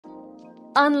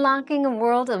unlocking a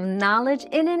world of knowledge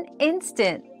in an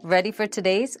instant. Ready for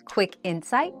today's quick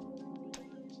insight?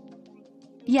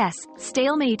 Yes,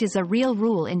 stalemate is a real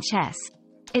rule in chess.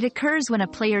 It occurs when a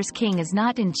player's king is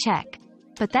not in check,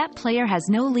 but that player has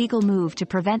no legal move to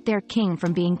prevent their king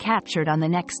from being captured on the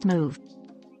next move.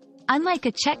 Unlike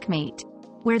a checkmate,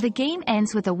 where the game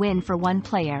ends with a win for one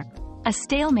player, a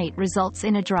stalemate results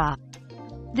in a draw.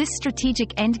 This strategic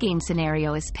endgame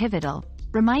scenario is pivotal,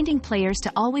 reminding players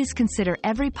to always consider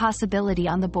every possibility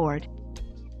on the board.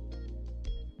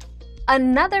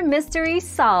 Another mystery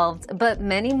solved, but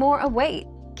many more await.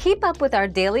 Keep up with our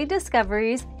daily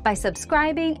discoveries by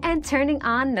subscribing and turning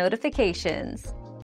on notifications.